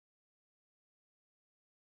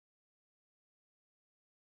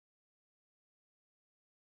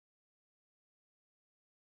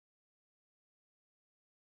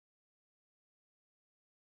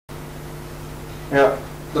Now,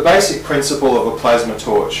 the basic principle of a plasma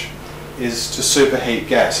torch is to superheat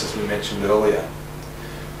gas, as we mentioned earlier.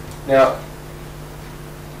 Now,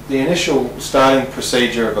 the initial starting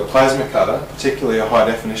procedure of a plasma cutter, particularly a high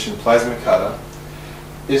definition plasma cutter,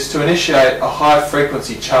 is to initiate a high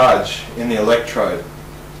frequency charge in the electrode.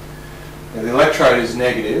 Now, the electrode is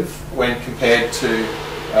negative when compared to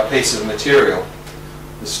a piece of material,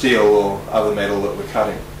 the steel or other metal that we're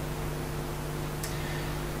cutting.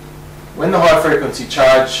 When the high frequency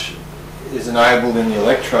charge is enabled in the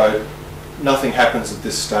electrode, nothing happens at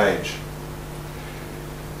this stage.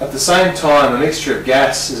 At the same time, a mixture of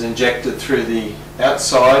gas is injected through the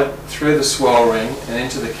outside, through the swirl ring and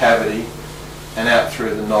into the cavity and out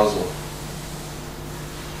through the nozzle.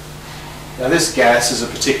 Now, this gas is a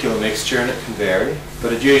particular mixture and it can vary,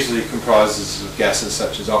 but it usually comprises of gases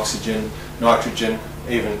such as oxygen, nitrogen,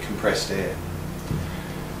 even compressed air.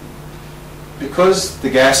 Because the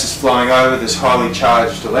gas is flowing over this highly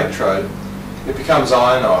charged electrode, it becomes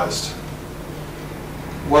ionized.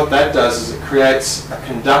 What that does is it creates a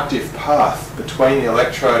conductive path between the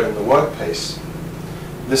electrode and the workpiece.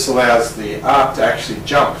 This allows the arc to actually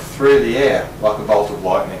jump through the air like a bolt of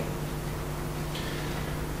lightning.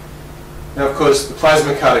 Now, of course, the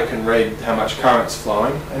plasma cutter can read how much current's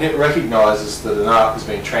flowing, and it recognises that an arc has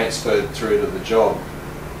been transferred through to the job.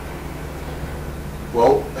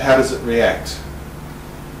 Well, how does it react?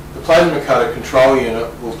 The plasma cutter control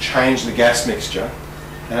unit will change the gas mixture,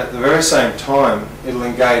 and at the very same time it will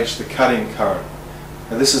engage the cutting current.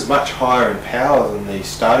 Now, this is much higher in power than the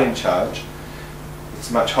starting charge.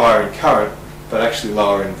 It's much higher in current, but actually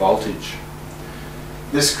lower in voltage.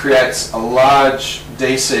 This creates a large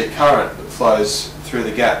DC current that flows through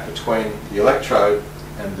the gap between the electrode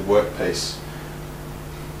and the workpiece.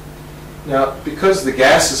 Now, because the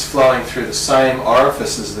gas is flowing through the same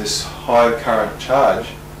orifice as this high current charge,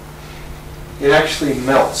 it actually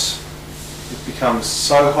melts. It becomes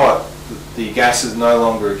so hot that the gas is no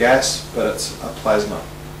longer a gas, but it's a plasma.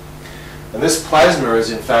 And this plasma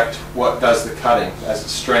is in fact what does the cutting as it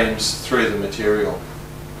streams through the material.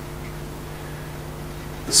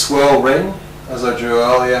 The swirl ring, as I drew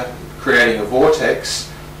earlier, creating a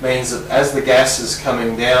vortex, means that as the gas is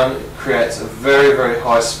coming down, it creates a very, very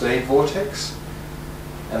high speed vortex,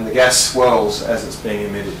 and the gas swirls as it's being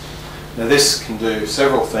emitted. Now, this can do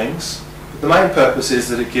several things, but the main purpose is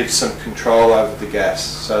that it gives some control over the gas,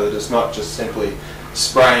 so that it's not just simply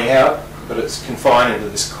spraying out, but it's confined into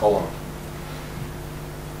this column.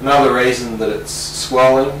 Another reason that it's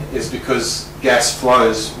swirling is because gas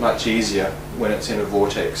flows much easier when it's in a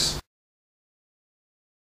vortex.